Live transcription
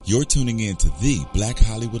You're tuning in to the Black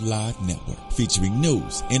Hollywood Live Network, featuring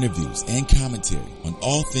news, interviews, and commentary on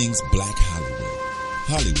all things Black Hollywood.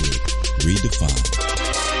 Hollywood redefined.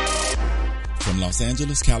 From Los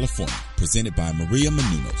Angeles, California, presented by Maria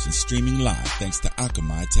Menounos and streaming live thanks to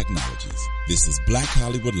Akamai Technologies. This is Black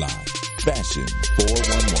Hollywood Live, Fashion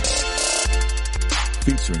 411,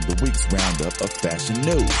 featuring the week's roundup of fashion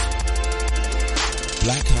news.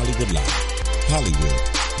 Black Hollywood Live, Hollywood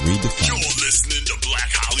redefined. You're listening to Black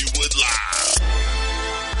Hollywood Live.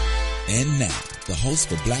 And now, the host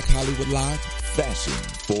for Black Hollywood Live, Fashion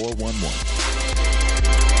 411.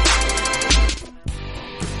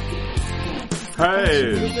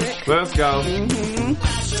 Hey, let's go.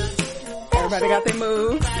 Everybody got their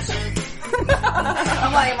moves.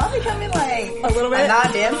 I'm like, am I becoming like A little bit. a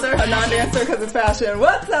non-dancer? A non-dancer because it's fashion.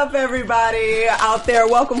 What's up, everybody out there?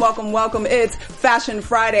 Welcome, welcome, welcome. It's Fashion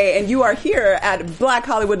Friday, and you are here at Black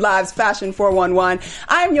Hollywood Live's Fashion 411.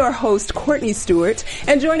 I'm your host, Courtney Stewart,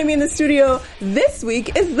 and joining me in the studio this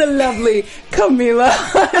week is the lovely Camila.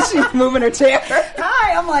 She's moving her chair.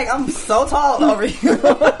 Hi, I'm like, I'm so tall over you.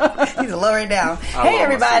 He's lowering down. Hey,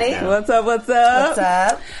 everybody. What's up, what's up? What's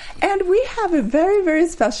up? And we have a very, very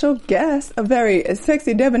special guest, a very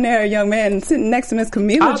sexy, debonair young man sitting next to Miss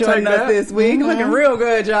Camila I'll joining take us that. this week. Looking real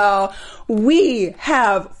good, y'all. We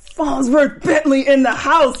have Fallsworth Bentley in the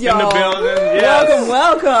house, y'all. In the building, yes.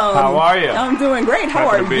 Welcome. How are you? I'm doing great. How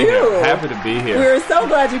Happy are to be you? here. Happy to be here. We're so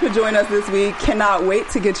glad you could join us this week. Cannot wait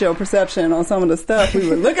to get your perception on some of the stuff we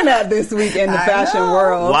were looking at this week in the fashion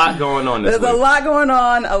world. A lot going on this There's week. a lot going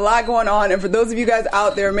on. And for those of you guys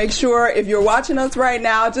out there, make sure if you're watching us right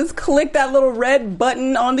now, just click that little red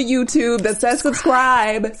button on the YouTube that says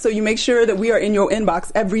subscribe, so you make sure that we are in your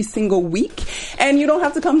inbox every single week. And you don't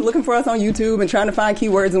have to come looking for us on YouTube and trying to find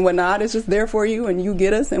keywords and whatnot. It's just there for you, and you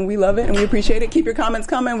get us, and we love it, and we appreciate it. Keep your comments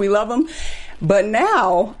coming. We love them. But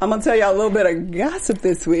now, I'm going to tell y'all a little bit of gossip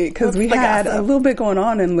this week, because we had a little bit going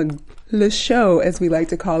on in the show, as we like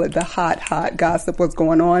to call it, the hot gossip, what's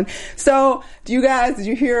going on. So, did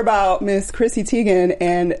you hear about Miss Chrissy Teigen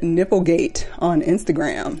and Nipplegate on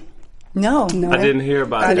Instagram? No. I didn't hear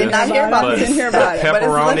about it. I did not hear about it. Didn't hear about it. But it's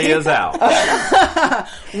Pepperoni looking- is out.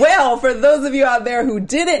 Well, for those of you out there who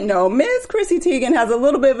didn't know, Miss Chrissy Teigen has a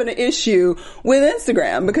little bit of an issue with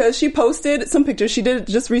Instagram because she posted some pictures. She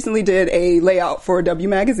just recently did a layout for W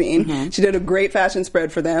Magazine. Mm-hmm. She did a great fashion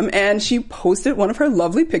spread for them, and she posted one of her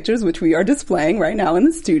lovely pictures, which we are displaying right now in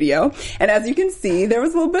the studio. And as you can see, there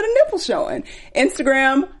was a little bit of nipple showing.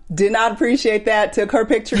 Instagram did not appreciate that, took her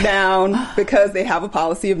picture down because they have a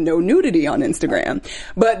policy of no nudity on Instagram.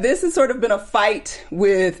 But this has sort of been a fight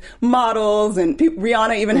with models, and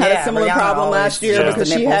Rihanna even had a similar problem last year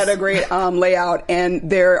because she had a great layout. And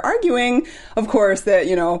they're arguing, of course, that,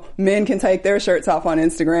 you know, men can take their shirts off on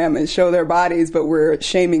Instagram and show their bodies, but we're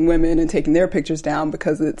shaming women and taking their pictures down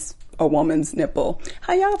because it's a woman's nipple.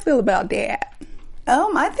 How y'all feel about that?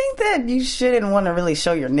 I think that you shouldn't want to really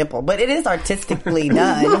show your nipple, but it is artistically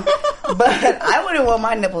done. But I wouldn't want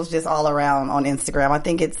my nipples just all around on Instagram. I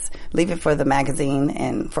think leave it for the magazine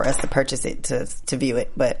and for us to purchase it to view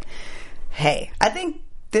it. But hey, I think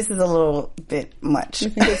this is a little bit much. You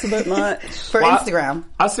think it's a bit much? For Instagram.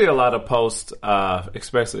 I see a lot of posts,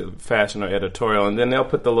 especially fashion or editorial, and then they'll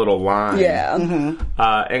put the little line. Yeah.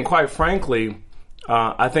 And quite frankly,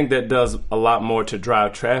 I think that does a lot more to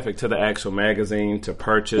drive traffic to the actual magazine to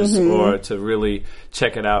purchase or to really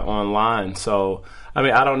check it out online. So, I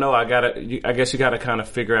mean, I don't know. I guess you gotta kind of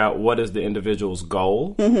figure out what is the individual's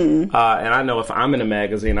goal. And I know if I'm in a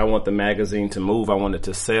magazine, I want the magazine to move. I want it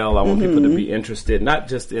to sell. I want people to be interested, not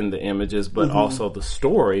just in the images, but also the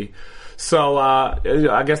story. So,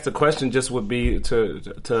 I guess the question just would be to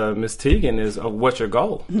Miss Teigen is, what's your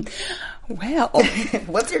goal? Well,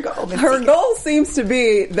 What's your goal? her goal seems to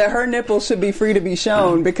be that her nipples should be free to be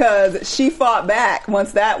shown because she fought back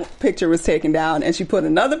once that picture was taken down and she put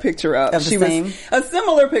another picture up. Of the She same? was a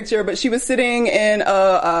similar picture, but she was sitting in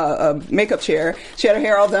a makeup chair. She had her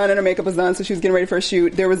hair all done and her makeup was done, so she was getting ready for a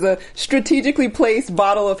shoot. There was a strategically placed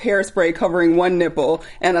bottle of hairspray covering one nipple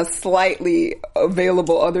and a slightly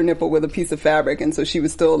available other nipple with a piece of fabric, and so she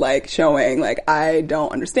was still like showing, like, I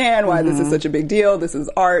don't understand why this is such a big deal. This is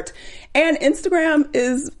art. And Instagram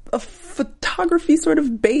is a photography sort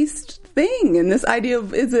of based thing. And this idea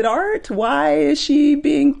of, is it art? Why is she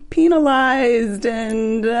being penalized?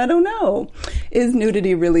 And I don't know. Is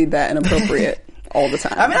nudity really that inappropriate all the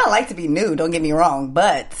time? I mean, I like to be nude, don't get me wrong,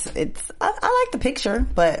 but I like the picture,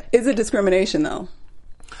 but... Is it discrimination though?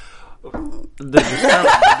 The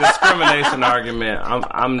discrimination argument,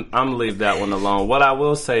 I'm leave that one alone. What I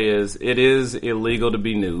will say is, it is illegal to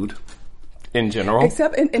be nude. in general.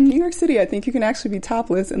 Except in New York City, I think you can actually be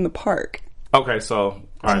topless in the park. Okay, so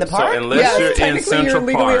all the park? So unless you're in technically Central you're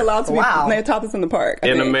legally Park allowed to be topless in the park. I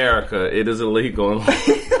in think. America, it is illegal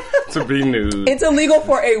to be nude. It's illegal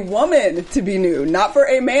for a woman to be nude, not for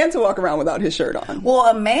a man to walk around without his shirt on. Well,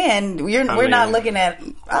 a man, we're not looking at,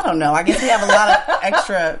 I don't know, I guess we have a lot of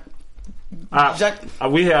extra...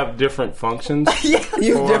 we have different functions. You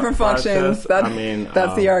have different functions.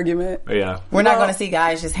 That's the argument. Yeah. We're not going to see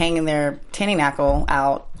guys just hanging their tinny knackle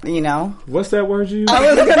out, you know. What's that word you use? I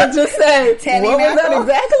was going to just say, what was that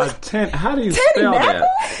exactly? How do you Tinny spell knackle?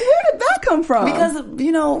 that? Where did that come from? Because,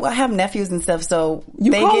 you know, I have nephews and stuff, so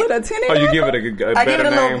you call it a tinny knackle? You give it a better I give it a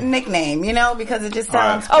name? little nickname, you know, because it just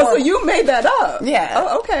sounds... Oh, so you made that up? Yeah.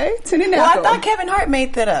 Oh, okay. Tinny Well, knackle. I thought Kevin Hart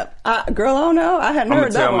made that up. Girl, I don't know. I hadn't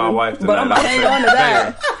heard that tell one. my wife but tonight. I'm going to hang on to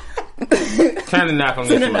that. Tanny knackle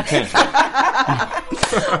needs some attention.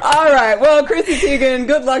 All right. Well, Chrissy Teigen,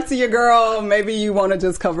 good luck to your girl. Maybe you want to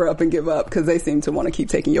just cover up and give up because they seem to want to keep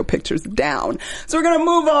taking your pictures down. So we're going to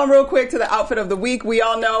move on real quick to the outfit of the week. We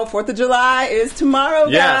all know 4th of July is tomorrow,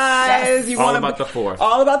 guys. Yes. You All about the 4th.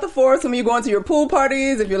 All about the 4th. Some of you going to your pool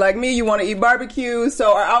parties. If you're like me, you want to eat barbecue.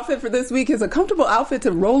 So our outfit for this week is a comfortable outfit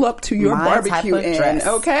to roll up to your barbecue in. Dress.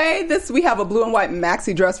 Okay? We have a blue and white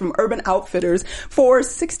maxi dress from Urban Outfitters for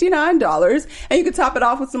 $69. And you can top it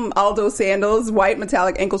off with some Aldo sandals, white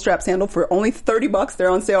metallic ankle strap sandal for only $30. They're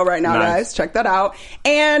on sale right now, guys. Check that out.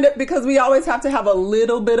 And because we always have to have a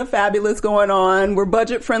little bit of fabulous going on, we're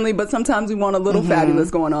budget friendly, but sometimes we want a little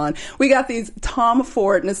fabulous going on. We got these Tom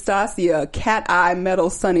Ford Nastasia cat eye metal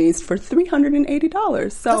sunnies for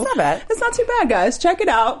 $380. So that's not bad. It's not too bad, guys. Check it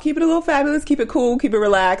out. Keep it a little fabulous. Keep it cool. Keep it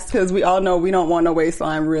relaxed because we all know we don't want no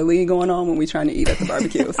waistline really going on when we're trying to eat at the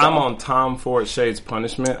barbecue. So. I'm on Tom Ford Shades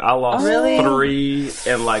Punishment. I lost 3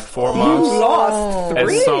 in like 4 months. You lost 3?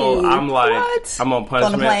 And so I'm like, What? I'm on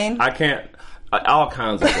punishment. On the plane? I can't, all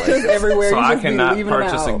kinds of places. Everywhere. So You I just be cannot leaving it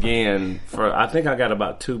purchase out. again for, I think I got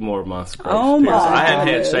about 2 more months. Oh my So I hadn't had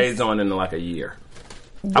goodness. shades on in like a year.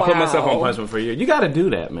 I put myself on punishment for a year. You got to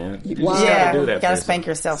do that, man. You just got to do that. You got to for spank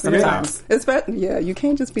yourself. yourself sometimes. You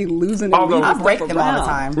can't just be losing. Although- I break them all the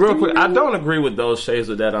time. Real quick, I don't agree with those shades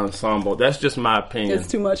with that ensemble. That's just my opinion. It's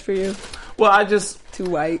too much for you. Well, I just... Too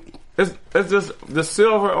white. It's just the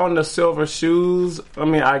silver on the silver shoes. I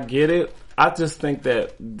mean, I get it. I just think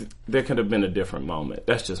that there could have been a different moment.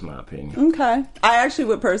 That's just my opinion. Okay. I actually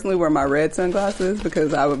would personally wear my red sunglasses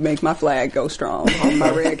because I would make my flag go strong on my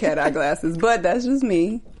red cat eye glasses. But that's just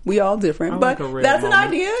me. We all different. I But like a red that's moment. an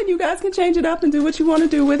idea. You guys can change it up and do what you want to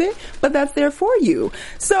do with it. But that's there for you.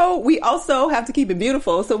 So we also have to keep it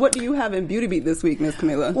beautiful. So what do you have in Beauty Beat this week, Miss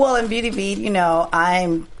Camila? Well, in Beauty Beat, you know,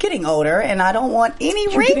 I'm getting older and I don't want any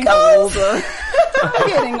Getting wrinkles. older.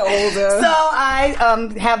 Getting older. So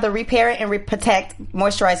I have the Repair and Protect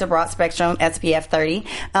Moisturizer Broad Spectrum SPF 30.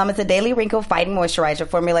 It's a daily wrinkle fighting moisturizer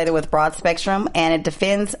formulated with broad spectrum, and it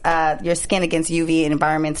defends your skin against UV and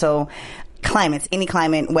environmental climates, any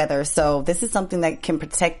climate, weather. So this is something that can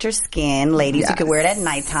protect your skin. Ladies, you can wear it at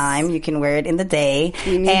nighttime. You can wear it in the day.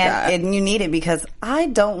 You need that. And you need it because I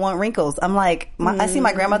don't want wrinkles. I'm like, I see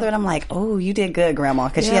my grandmother and I'm like, oh, you did good, Grandma,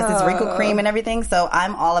 because she has this wrinkle cream and everything. So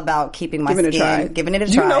I'm all about keeping my Giving skin, giving it a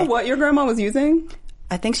Do try. you know what your grandma was using?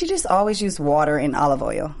 I think she just always used water and olive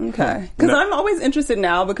oil. Okay. Because I'm always interested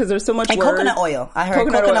now because there's so much And word. coconut oil. I heard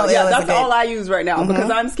coconut oil Yeah, is that's a good- all I use right now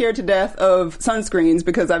because I'm scared to death of sunscreens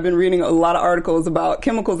because I've been reading a lot of articles about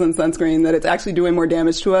chemicals in sunscreen that it's actually doing more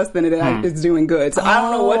damage to us than it is doing good. So I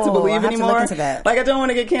don't know what to Oh, believe I have to anymore. look into that. Like I don't want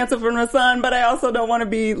to get cancer from the sun, but I also don't want to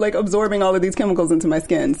be like absorbing all of these chemicals into my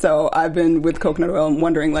skin. So I've been with coconut oil and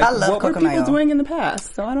wondering like I love what were coconut people oil. doing in the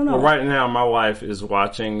past. So I don't know. Well, right now, my wife is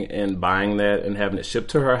watching and buying that and having it shipped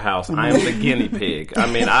to her house. I am the guinea pig.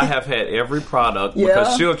 I mean, I have had every product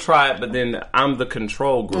because she'll try it, but then I'm the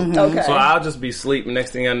control group. Okay. So I'll just be sleeping. Next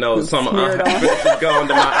thing I know, some smear it on. is going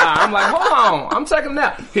to my eye. I'm like, hold on, I'm checking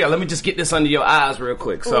that. Here, let me just get this under your eyes real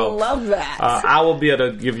quick. So Love that. I will be able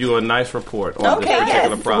to give you a nice report on Okay, this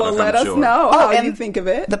particular yes. product. Well, let I'm us sure. know how and you think of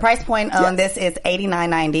it. The price point on this is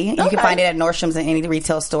 $89.90. You Okay. can find it at Nordstrom's and any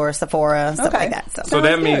retail store, Sephora, stuff Okay. like that. So, So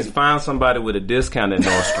that Sounds means good. find somebody with a discount at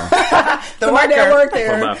Nordstrom Somebody that work for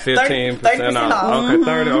there. about 15% 30% off. off. Okay,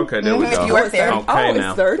 30. Okay, there we If go. you work there. Okay, oh, now.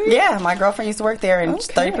 it's 30? yeah, my girlfriend used to work there and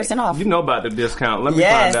Okay. 30% off. You know about the discount. Let me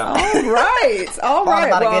Yes. find out. All right. All right.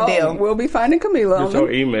 about a good Well, deal. we'll be finding Camila. Get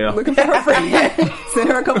your email. Looking for her friend. Send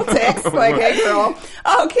her a couple texts like, hey, girl.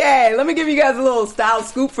 Okay. Let me give you guys a little style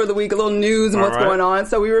scoop for the week, a little news and All what's right. going on.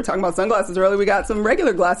 So we were talking about sunglasses earlier. We got some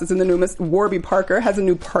regular glasses in the new. Miss Warby Parker has a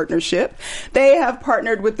new partnership. They have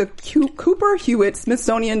partnered with the Cooper Hewitt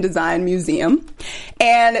Smithsonian Design Museum.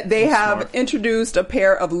 And they have introduced a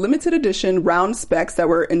pair of limited edition round specs that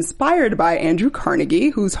were inspired by Andrew Carnegie,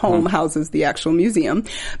 whose home houses the actual museum.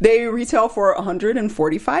 They retail for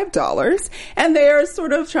 $145, and they are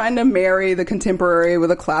sort of trying to marry the contemporary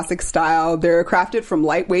with a classic style. They're crafted from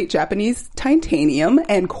lightweight Japanese titanium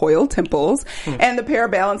and coil temples, and the pair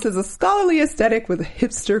balances a scholarly aesthetic with a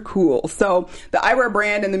hipster cool. So the eyewear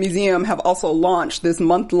brand and the museum have also launched this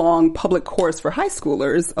month-long public course for high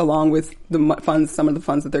schoolers, along with the funds, some of the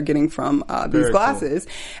funds that they're getting from these glasses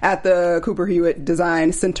at the Cooper Hewitt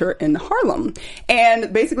Design Center in Harlem.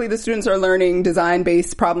 And basically the students are learning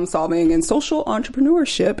design-based problem solving and social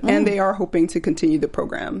entrepreneurship, and they are hoping to continue the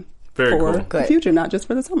program Very for cool. the future, not just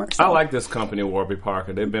for the summer. So. I like this company, Warby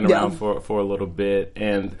Parker. They've been around for a little bit,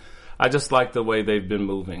 and I just like the way they've been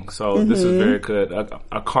moving. So this is very good.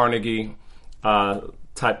 A Carnegie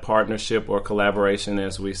type partnership or collaboration,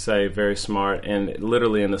 as we say, very smart, and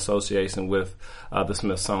literally in association with the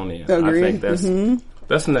Smithsonian. Agreed. I think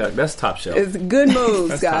that's top shelf. It's good moves,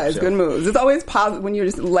 That's guys. top Good shelf. moves. It's always positive when you're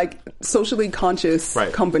just like socially conscious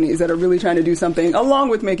Right. companies that are really trying to do something along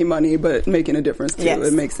with making money, but making a difference too. Yes.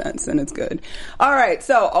 It makes sense and it's good. All right.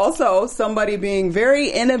 So also somebody being very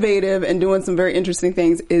innovative and doing some very interesting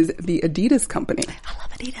things is the Adidas company. I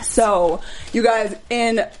love Adidas. So, you guys,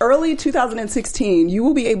 in early 2016, you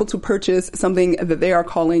will be able to purchase something that they are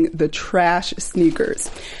calling the trash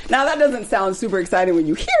sneakers. Now, that doesn't sound super exciting when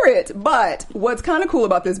you hear it, but what's kind of cool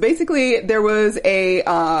about this, basically, there was a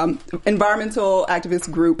environmental activist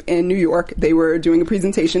group in New York. They were doing a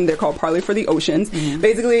presentation. They're called Parley for the Oceans.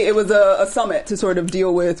 Basically, it was a summit to sort of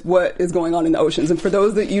deal with what is going on in the oceans. And for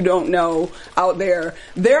those that you don't know out there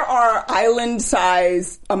are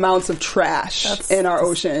island-size amounts of trash in our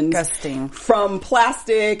oceans. disgusting. From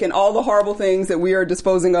plastic and all the horrible things that we are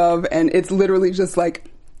disposing of, and it's literally just like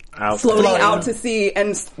floating out to sea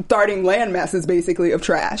and starting land masses basically of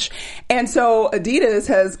trash. And so Adidas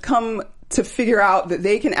has come to figure out that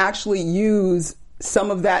they can actually use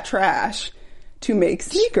some of that trash to make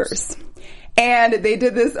sneakers. And they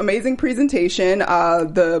did this amazing presentation.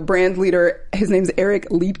 The brand leader, his name's Eric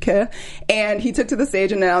Liedtke, and he took to the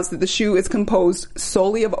stage and announced that the shoe is composed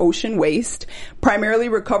solely of ocean waste, primarily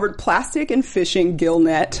recovered plastic and fishing gill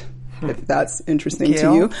net. If that's interesting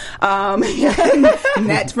to you.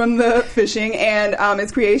 Net from the fishing. And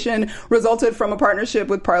its creation resulted from a partnership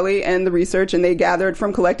with Parley and the research, and they gathered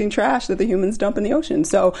from collecting trash that the humans dump in the ocean.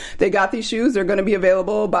 So they got these shoes. They're going to be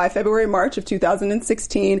available by February, March of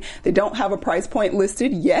 2016. They don't have a price point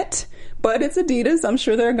listed yet, but it's Adidas. I'm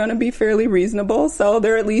sure they're going to be fairly reasonable. So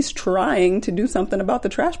they're at least trying to do something about the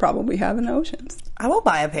trash problem we have in the oceans. I will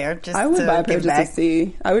buy a pair just I would to buy a pair give just back. to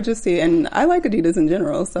see. I would just see. And I like Adidas in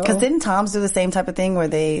general. So Because didn't Tom's do the same type of thing where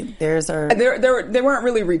theirs are... They weren't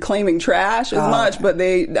really reclaiming trash as much, but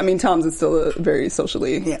Tom's is still a very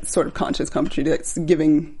socially sort of conscious company that's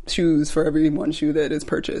giving shoes for every one shoe that is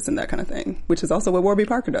purchased and that kind of thing, which is also what Warby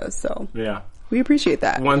Parker does. So Yeah. we appreciate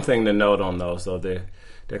that. One thing to note on those, though, they're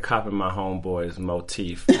copying my homeboy's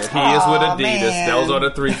motif. He is with Adidas. Man. Those are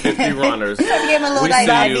the 350 runners. Give him a little We nice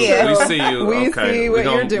see idea. you. We see you. We okay. see what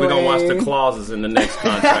you're We're going to watch the doing. clauses in the next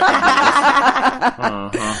contract.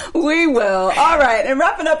 We will. All right. And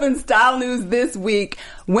wrapping up in style news this week,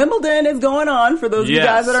 Wimbledon is going on for those of you Yes.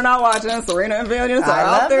 guys that are not watching. Serena and Venus are I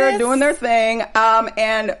out love there this. doing their thing.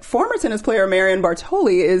 And former tennis player Marion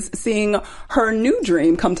Bartoli is seeing her new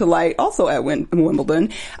dream come to light also at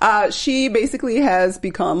Wimbledon. She basically has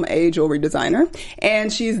become a jewelry designer,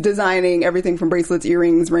 and she's designing everything from bracelets,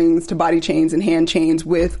 earrings, rings to body chains and hand chains,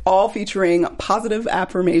 with all featuring positive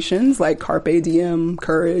affirmations like carpe diem,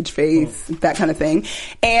 courage, faith, that kind of thing.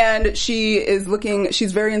 And she's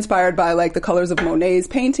very inspired by like the colors of Monet's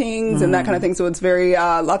paintings and that kind of thing. So it's very,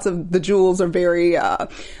 lots of the jewels are very,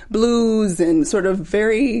 blues and sort of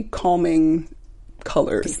very calming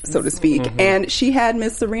colors, so to speak. And she had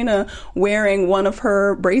Miss Serena wearing one of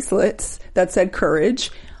her bracelets that said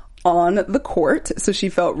courage on the court. So she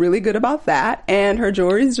felt really good about that. And her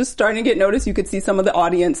jewelry is just starting to get noticed. You could see some of the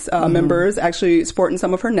audience members actually sporting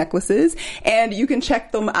some of her necklaces. And you can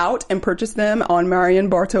check them out and purchase them on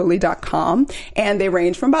MarionBartoli.com. And they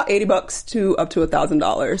range from about $80 to up to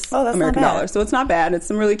 $1,000 Oh, that's American not bad. dollars. So it's not bad. It's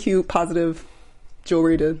some really cute, positive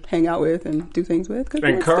jewelry to hang out with and do things with. 'cause it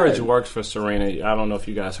And looks courage good. works for Serena. I don't know if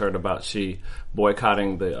you guys heard about she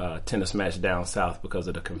boycotting the tennis match down south because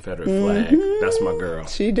of the Confederate flag. That's my girl.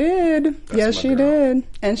 She did. Yes, my she girl. did.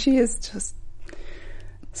 And she is just,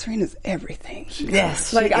 Serena's everything.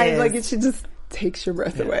 Yes, Like, she she just takes your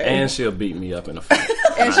breath away. And she'll beat me up in a fight.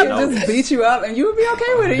 And I she'll know just that. beat you up and you would be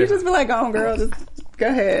okay with it. You just be like, oh, girl, just Go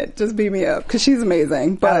ahead. Just beat me up because she's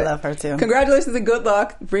amazing. But I love her too. Congratulations and good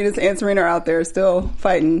luck. Venus and Serena are out there still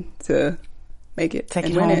fighting to make it Take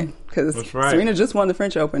and it win home. it. Because That's right. Serena just won the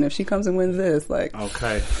French Open. If she comes and wins this, like,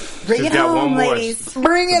 Okay. Bring She's it got home, one more. ladies.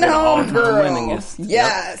 bring it Been home, all-time girl. winningest.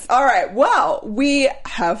 Yes. All right. Well, we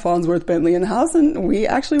have Farnsworth Bentley in the house, and we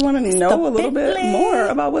actually want to know a little bit Bentley. more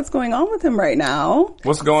about what's going on with him right now.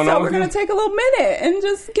 What's going So on we're with going you? to take a little minute and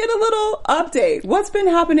just get a little update. What's been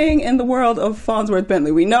happening in the world of Farnsworth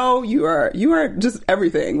Bentley? We know you are just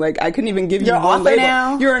everything. Like, I couldn't even give you You're an one author label.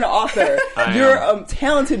 now? You're an author. I You're am. a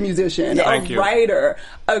talented musician, Thank a you. writer,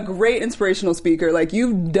 a great inspirational speaker. Like, you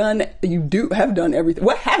have done everything.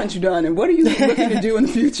 What haven't you done, and what are you looking to do in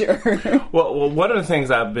the future? Well, one of the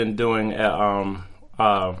things I've been doing,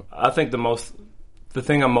 I think the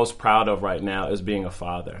thing I'm most proud of right now is being a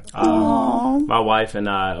father. My wife and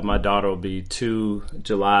my daughter will be 2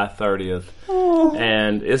 July 30th,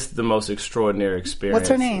 and it's the most extraordinary experience. What's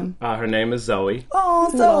her name? Her name is Zoe. Oh,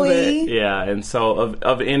 Love Zoe. Yeah, and so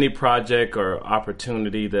of any project or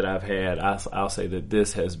opportunity that I've had, I'll say that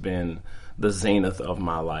this has been the zenith of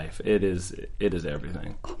my life. It is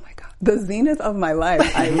everything. Oh my God. The zenith of my life.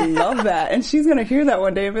 I love that. And she's going to hear that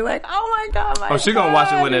one day and be like, oh my God, my Oh, she's gonna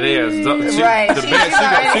watch it when it airs. Right.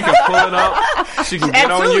 She can pull it up. She can get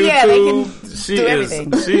on Absolutely, YouTube. yeah, they can do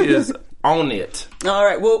everything. She is on it. All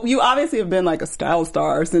right. Well, you obviously have been like a style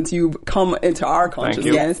star since you've come into our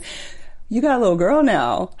consciousness. You got a little girl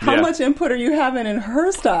now. How Yeah. much input are you having in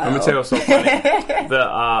her style? Let me tell you what's so funny.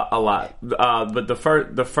 A lot. But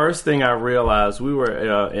the first thing I realized, we were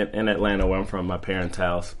in Atlanta, where I'm from, my parents'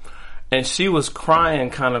 house, and she was crying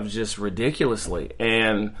kind of just ridiculously.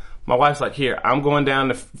 And my wife's like, "Here, I'm going down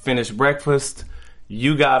to finish breakfast.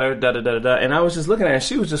 You got her, da da da da." And I was just looking at her, and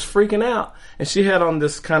she was just freaking out. And she had on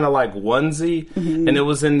this kind of like onesie, and it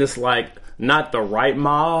was in this like not the right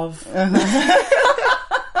mauve.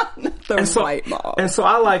 White mom. And so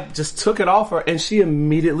I like just took it off her, and she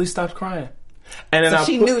immediately stopped crying. And then So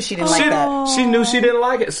she knew she didn't like that. She knew she didn't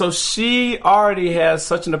like it, so she already has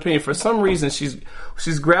such an opinion. For some reason,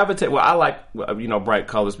 she's gravitating. Well, I like bright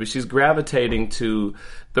colors, but she's gravitating to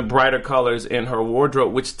the brighter colors in her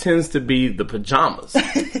wardrobe, which tends to be the pajamas.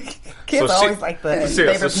 Kids So always like the So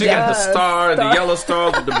favorite she got the pajamas. star, the yellow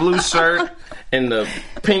star with the blue shirt, and the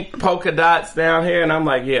pink polka dots down here. And I'm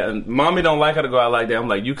like, yeah, and mommy don't like her to go out like that. I'm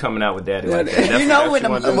like, you coming out with daddy like that. That's You know what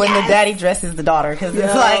when you the want. daddy dresses the daughter, because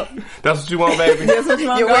it's like, That's what you want, baby? That's what you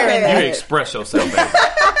want. You're Go wearing ahead. You express yourself, baby.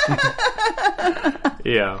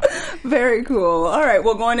 Yeah. Very cool. All right.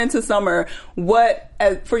 Well, going into summer,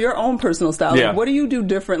 for your own personal style, Yeah. what do you do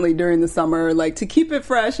differently during the summer, like to keep it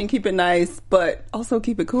fresh and keep it nice, but also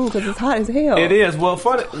keep it cool because it's hot as hell? It is. Well,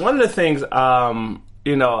 one of the things, I'm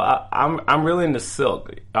really into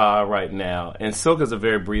silk right now, and silk is a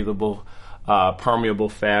very breathable, permeable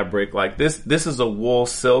fabric. Like this is a wool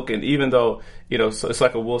silk, and even though so it's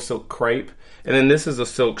like a wool silk crepe, and then this is a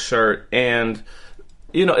silk shirt, and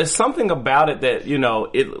it's something about it that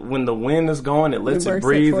when the wind is going, it lets It it works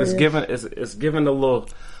breathe. it for It's you. giving a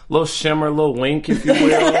little shimmer, a little wink, if you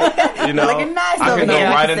will. Looking nice I over can go here, I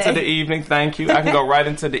right have to into say. the evening. Thank you. I can go right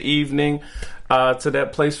into the evening to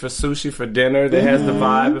that place for sushi for dinner that has the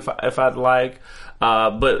vibe if I'd like.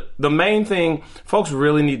 But the main thing, folks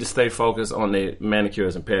really need to stay focused on their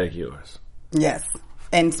manicures and pedicures. yes.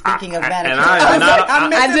 And speaking of manicure, I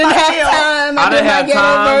didn't have time. I didn't have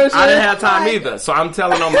time. Version. I didn't have time either. So I'm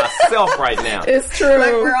telling on myself right now. It's true.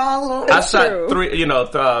 Like we're all I It's shot true. 3,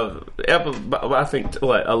 I think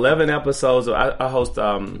 11 episodes. I host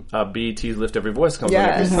BET's Lift Every Voice comes on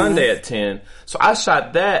every Yes. Sunday at 10. So I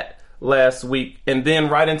shot that last week, and then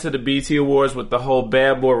right into the BET Awards with the whole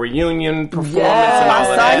Bad Boy reunion performance Yes. and all I of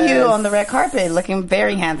saw that. you on the red carpet looking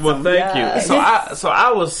very handsome. Well, thank Yes. you. So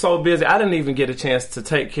I was so busy, I didn't even get a chance to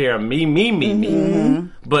take care of me.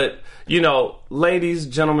 But ladies,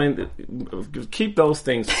 gentlemen, keep those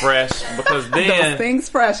things fresh, because then Those things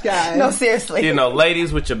fresh, guys. No, seriously.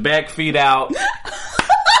 ladies with your back feet out.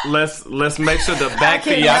 Let's make sure the back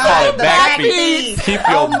feet. I cannot. call it back Back feet. feet. Keep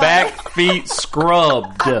your back feet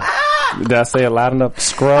scrubbed. Did I say it loud enough?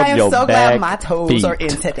 Scrub I am your so back glad my toes feet. are in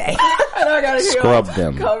today. And I gotta hear Scrub like,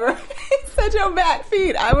 them. Cover. Said your back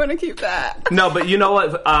feet. I want to keep that. No, but you know what?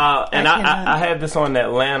 And cannot. I had this on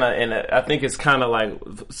Atlanta, and I think it's kind of like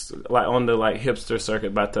on the hipster circuit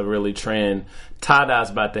about to really trend. Tie-dye's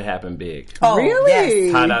about to happen big. Oh, Really?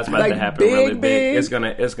 yes. Tie-dye's about Like to happen big, really big. big?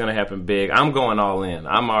 It's gonna happen big. I'm going all in.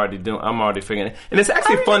 I'm already figuring it, and it's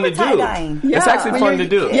actually I fun to remember do. tie-dyeing. It's Yeah. actually When fun to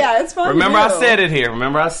you're- do. Yeah, it's fun to Remember, do. I said it here.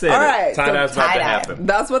 Remember, I said All it. right, so Tie-dye's about to tie-dye. happen.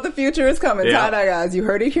 That's what the future is coming. Yeah. Tie-dye guys. You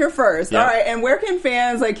heard it here first. Yeah. All right. And where can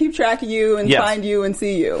fans keep track of you? you and Yes. find you and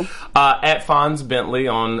see you? At Fonz Bentley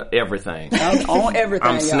on everything. On everything.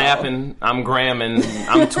 I'm y'all. snapping, I'm gramming,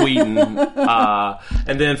 I'm tweeting.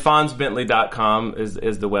 And then FonzBentley.com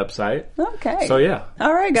is the website. Okay. So, yeah.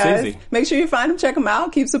 All right, It's guys. easy. Make sure you find him, check him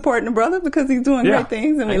out, keep supporting the brother because he's doing Yeah. great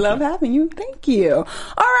things and we Thank love you. having you. Thank you. All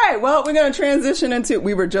right. Well, we're going to transition into,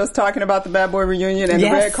 we were just talking about the Bad Boy reunion and the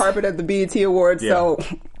Yes. red carpet at the BET Awards. Yeah. So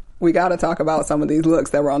we got to talk about some of these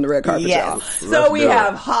looks that were on the red carpet, Yes. y'all. Let's So we do it.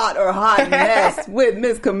 have Hot or Hot Mess with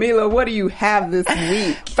Miss Camila. What do you have this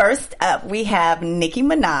week? First up, we have Nicki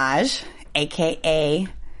Minaj, a.k.a.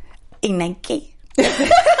 Inaki.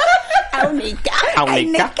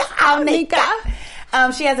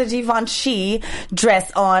 Onika. She has a Givenchy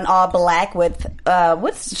dress on, all black with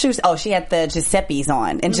what's shoes? Oh, she had the Giuseppe's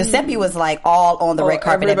on, and Giuseppe was like all on the red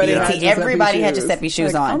carpet at Everybody had BET. Giuseppe Everybody had shoes. Giuseppe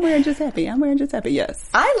shoes Like, on. I'm wearing Giuseppe, yes.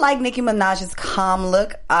 I like Nicki Minaj's calm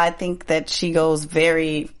look. I think that she goes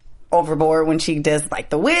very overboard when she does like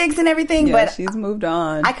the wigs and everything. Yeah, but she's moved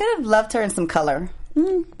on. I could have loved her in some color.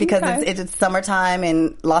 Because okay. it's summertime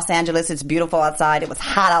in Los Angeles. It's beautiful outside. It was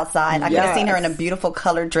hot outside. I could have seen her in a beautiful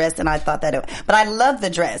colored dress, and I thought that but I love the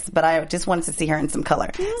dress, but I just wanted to see her in some color.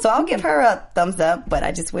 So I'll give her a thumbs up, but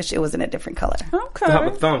I just wish it was in a different color. Okay. Have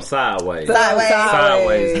a thumb sideways.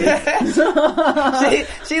 Sideways.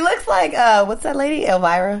 she looks like, what's that lady?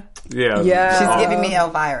 Elvira? Yeah. Yeah. She's giving me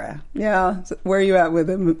Elvira. Yeah. So where are you at with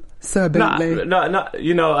him, Sir Bentley? No.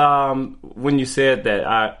 You know, when you said that,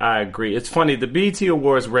 I agree. It's funny. The BET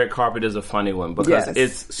Awards red carpet is a funny one because Yes.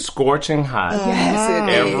 it's scorching hot Yes, it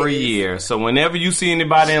every year. So whenever you see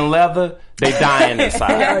anybody in leather, they dying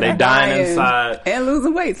inside. They dying inside. and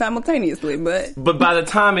losing weight simultaneously. But But by the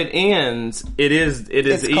time it ends, it is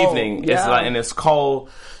It's cold. evening. Yeah. It's like, and it's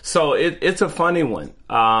cold. So it's a funny one.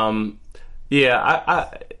 I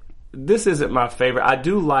this isn't my favorite. I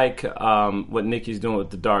do like what Nikki's doing with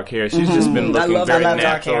the dark hair. She's just been looking love very that. I love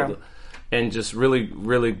dark natural hair. and just really,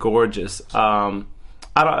 really gorgeous. I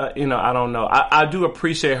don't know. I do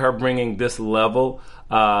appreciate her bringing this level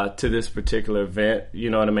to this particular event. You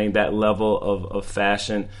know what I mean? That level of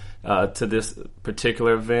fashion to this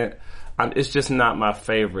particular event. It's just not my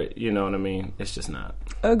favorite. You know what I mean? It's just not.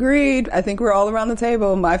 agreed. I think we're all around the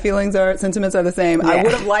table. My sentiments are the same. I Yeah.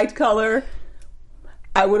 would have liked color.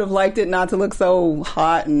 I would have liked it not to look so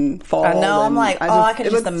hot and fall. I know. I'm and like, I could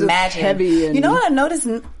it just looks imagine. heavy. And, you know what I noticed?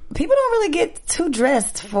 People don't really get too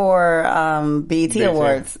dressed for BET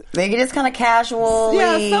Awards. They get just kind of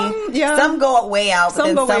casually. Some go way out, but Some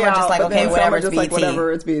then go some way are just out, like, but okay, then whatever, some are it's just BET. like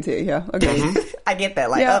whatever, it's BET. Yeah, okay. I get that.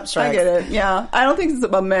 Like, Yeah, up strikes. I get it. Yeah, I don't think it's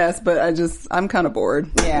a mess, but I'm kind of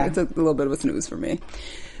bored. Yeah. It's a little bit of a snooze for me.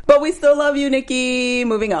 But we still love you, Nikki.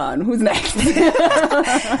 Moving on. Who's next?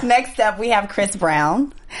 Next up, we have Chris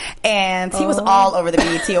Brown, and he was all over the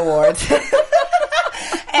BET Awards.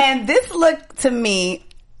 And this look to me,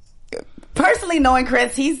 personally knowing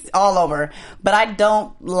Chris, he's all over, but I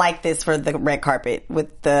don't like this for the red carpet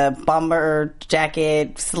with the bomber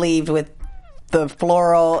jacket sleeved with the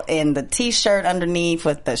floral and the t-shirt underneath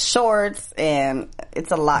with the shorts, and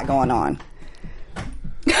it's a lot going on.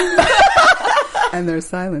 And there's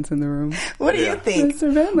silence in the room. What do you think?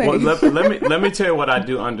 Mr. Bentley. Well, let me tell you what I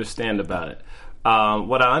do understand about it.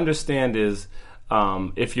 What I understand is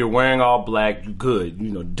if you're wearing all black, you good.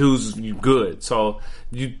 You know, dudes, you good. So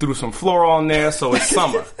you threw some floral on there, so it's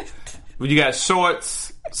summer. You got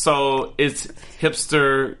shorts, so it's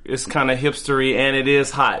hipster. It's kind of hipstery, and it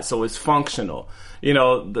is hot, so it's functional.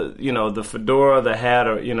 The fedora, the hat,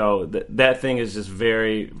 or that thing is just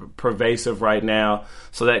very pervasive right now.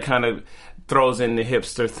 So that kind of throws in the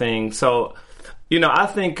hipster thing. So, I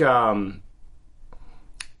think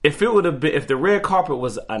if the red carpet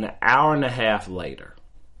was an hour and a half later,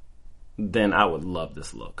 then I would love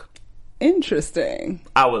this look. Interesting.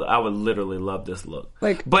 I would literally love this look.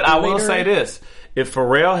 But I will say this: if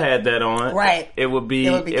Pharrell had that on, Right. it would be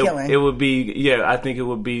killing. It would be I think it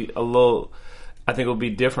would be a little. I think it would be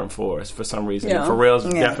different for us for some reason. Yeah. Pharrell's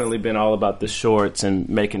Yes. definitely been all about the shorts and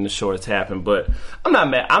making the shorts happen. But I'm not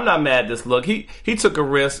mad. I'm not mad at this look. He took a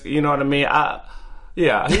risk. You know what I mean?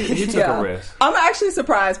 He took a risk. I'm actually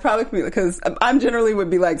surprised, probably because I'm generally would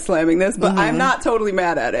be like slamming this, but I'm not totally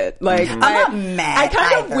mad at it. Like I'm not mad I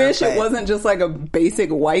kind of either, wish but- it wasn't just like a basic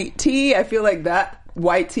white tee. I feel like that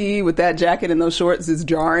white tee with that jacket and those shorts is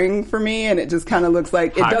jarring for me, and it just kind of looks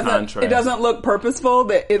like it doesn't look purposeful.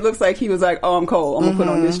 That it looks like he was like, "Oh, I'm cold. I'm gonna put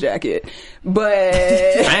on this jacket." But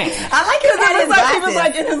I like it. He was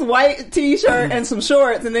like in his white t-shirt and some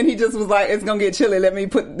shorts, and then he just was like, "It's gonna get chilly. Let me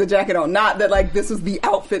put the jacket on." Not that like this was the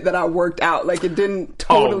outfit that I worked out. Like it didn't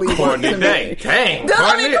totally work to me. Dang,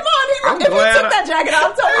 I mean, come on. If he took that jacket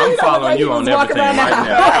out, I'm following you on everything right now.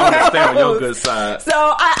 I understand on your good side.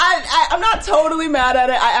 So I'm not totally mad at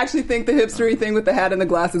it. I actually think the hipstery thing with the hat and the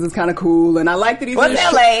glasses is kind of cool, and I like that he's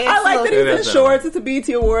in shorts. It's a BET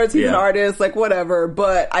Awards. He's an artist, like whatever.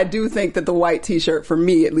 But I do think that the white t-shirt, for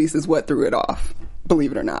me at least, is what threw it off.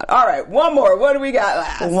 Believe it or not. All right, one more. What do we got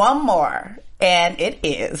last? One more. And it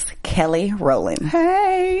is Kelly Rowland.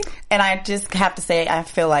 Hey. And I just have to say, I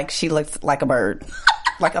feel like she looks like a bird.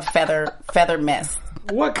 Like a feather mess.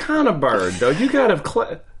 What kind of bird, though? You gotta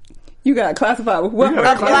classify with what? A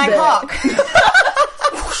Black Hawk.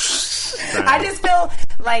 I just feel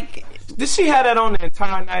like... Did she have that on the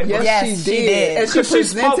entire night? Yes, she did. And she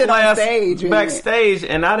presented on stage. Backstage,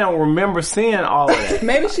 and I don't remember seeing all of that.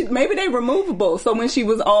 Maybe they removable. So when she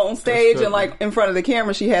was on stage and like in front of the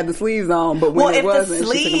camera, she had the sleeves on. But when it wasn't, if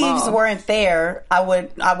the sleeves weren't there, I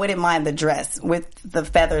wouldn't mind the dress with the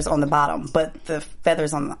feathers on the bottom. But the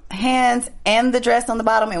feathers on the hands and the dress on the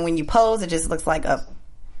bottom, and when you pose, it just looks like a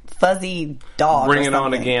fuzzy dog. Bring it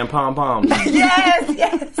on again, pom pom.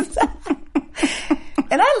 Yes.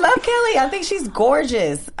 And I love Kelly. I think she's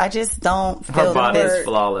gorgeous. I just don't feel her body is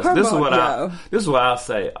flawless. This is what I'll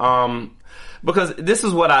say. Because this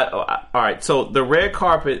is what all right. So the red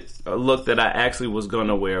carpet look that I actually was going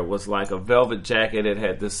to wear was like a velvet jacket. It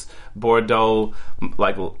had this Bordeaux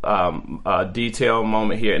like detail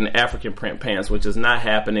moment here, and African print pants, which is not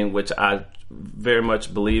happening, which I very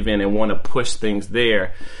much believe in and want to push things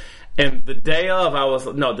there. And the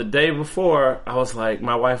day before, I was like,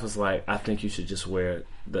 my wife was like, I think you should just wear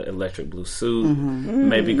the electric blue suit,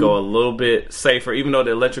 maybe go a little bit safer, even though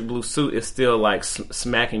the electric blue suit is still like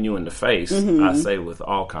smacking you in the face. I say with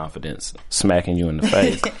all confidence, smacking you in the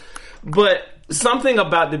face. But something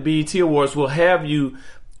about the BET Awards will have you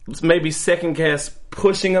maybe second guess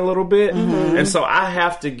pushing a little bit. And so I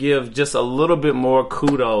have to give just a little bit more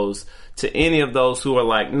kudos to any of those who are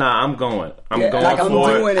like, nah, I'm going for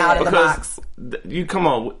it. Out of the box. You come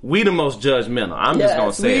on, we the most judgmental. I'm just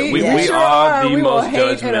gonna say it. We are the most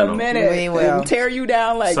judgmental. In a minute. We will and tear you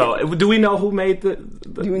down like. So, do we know who made the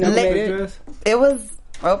dress? It was.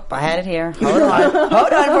 Oh, I had it here. Hold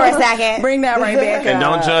on for a second. Bring that right back. And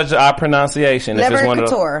don't judge our pronunciation. Lever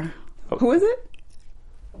Couture. Who is it?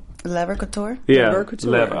 Lever Couture? Yeah.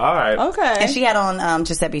 Lever. All right. Okay. And she had on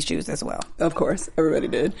Giuseppe shoes as well. Of course. Everybody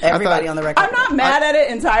did. Everybody on the record. I'm not mad at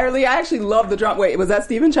it entirely. I actually love the drum. Wait, was that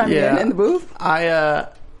Steven chiming in the booth?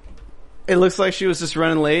 It looks like she was just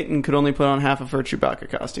running late and could only put on half of her Chewbacca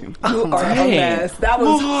costume. You are a mess. That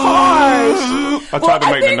was harsh. I tried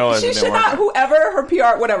to make the noise. She should not, whoever her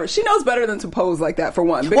PR, whatever, she knows better than to pose like that for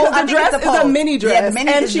one. Because the dress is a mini dress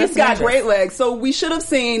and she's got great legs. So we should have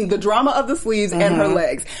seen the drama of the sleeves and her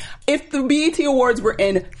legs. If the BET Awards were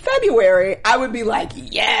in February, I would be like,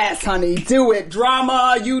 yes, honey, do it.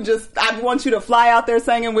 Drama, I want you to fly out there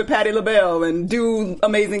singing with Patti LaBelle and do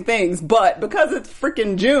amazing things. But because it's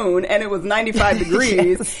freaking June and it was 95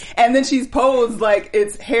 degrees and then she's posed like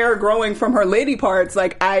it's hair growing from her lady parts,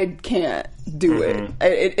 like I can't do it.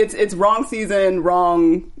 It's wrong season,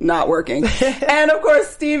 wrong, not working. And of course,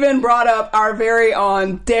 Steven brought up our very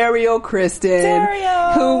own Dario Kristen,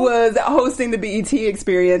 who was hosting the BET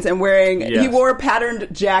experience and he wore patterned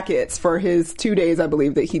jackets for his 2 days, I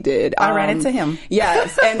believe, that he did. I ran into him.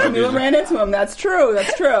 Yes, and Camila ran into him. That's true.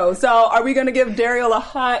 So are we going to give Dario a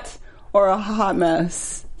hot or a hot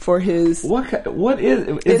mess for his... What is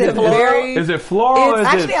it floral? Is it floral?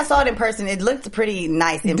 Actually, I saw it in person. It looked pretty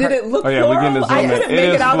nice in person. Did it look floral? I couldn't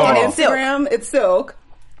make it out on Instagram. It's silk.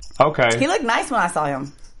 Okay. He looked nice when I saw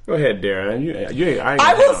him. Go ahead, Dario.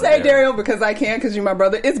 I will say Dario because I can, because you're my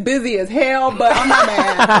brother. It's busy as hell, but I'm not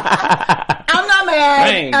mad. I'm not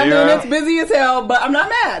mad. Dang, I mean, it's busy as hell, but I'm not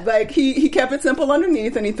mad. Like he kept it simple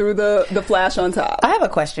underneath, and he threw the flash on top. I have a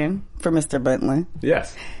question for Mr. Bentley.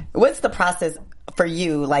 Yes. What's the process for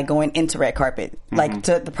you, like going into red carpet, like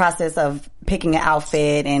to the process of picking an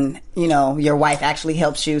outfit, and your wife actually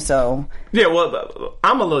helps you? So yeah, well,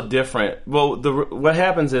 I'm a little different. Well, what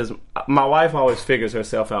happens is my wife always figures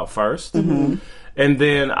herself out first, and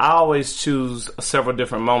then I always choose several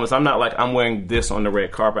different moments. I'm not like I'm wearing this on the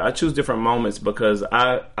red carpet. I choose different moments because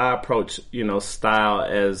I approach style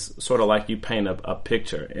as sort of like you paint a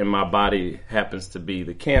picture, and my body happens to be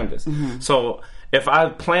the canvas. So if I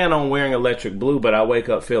plan on wearing electric blue, but I wake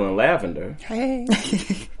up feeling lavender, Hey.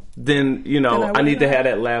 then, you know, Then I I need to wear have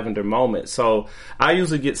that lavender moment. So I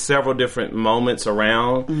usually get several different moments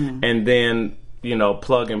around and then, you know,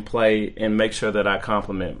 plug and play and make sure that I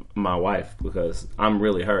compliment my wife because I'm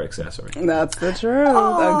really her accessory. That's the truth.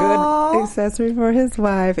 A good accessory for his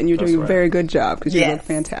wife. And you're doing a right. very good job because you Yes. look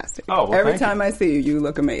fantastic. Oh, well, Every thank you. time I see you, you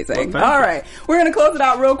look amazing. Well, All thank you. right. We're going to close it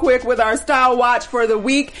out real quick with our style watch for the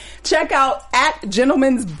week. Check out at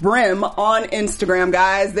Gentleman's Brim on Instagram,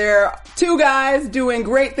 guys. They're two guys doing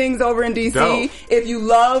great things over in DC. Dope. If you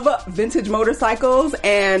love vintage motorcycles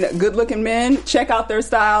and good looking men, check out their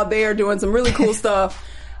style. They are doing some really cool stuff.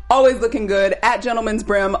 Always looking good at Gentleman's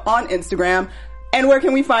Brim on Instagram. And where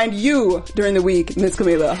can we find you during the week, Miss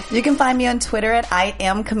Camila? You can find me on Twitter at I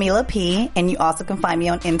am Camila P, and you also can find me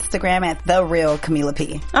on Instagram at The Real Camila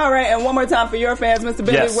P. All right, and one more time for your fans, Mr.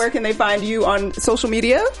 Bentley, Yes. where can they find you on social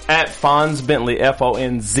media? At Fonz Bentley,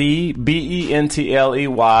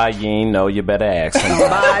 FONZBENTLEY. You ain't know, you better ask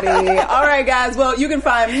somebody. Body. All right, guys. Well, you can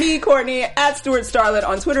find me, Courtney, at Stuart Starlet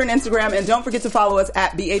on Twitter and Instagram. And don't forget to follow us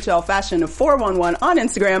at BHL Fashion 411 on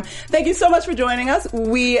Instagram. Thank you so much for joining us.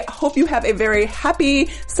 We hope you have a very happy,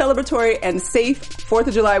 celebratory, and safe 4th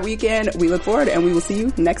of July weekend. We look forward, and we will see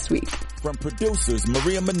you next week. From producers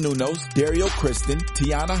Maria Menounos, Dario Kristen,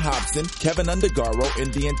 Tiana Hobson, Kevin Undergaro,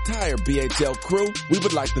 and the entire BHL crew, we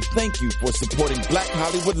would like to thank you for supporting Black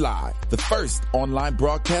Hollywood Live, the first online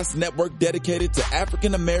broadcast network dedicated to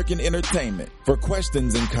African American entertainment. For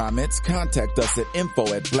questions and comments, contact us at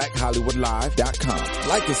info@blackhollywoodlive.com.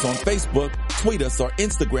 Like us on Facebook, tweet us, or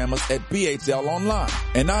Instagram us at BHL Online.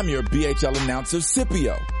 And I'm your BHL announcer,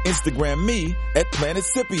 Scipio. Instagram me at Planet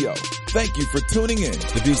Scipio. Thank you for tuning in.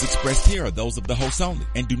 The views expressed here are those of the hosts only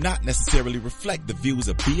and do not necessarily reflect the views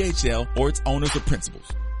of BHL or its owners or principals.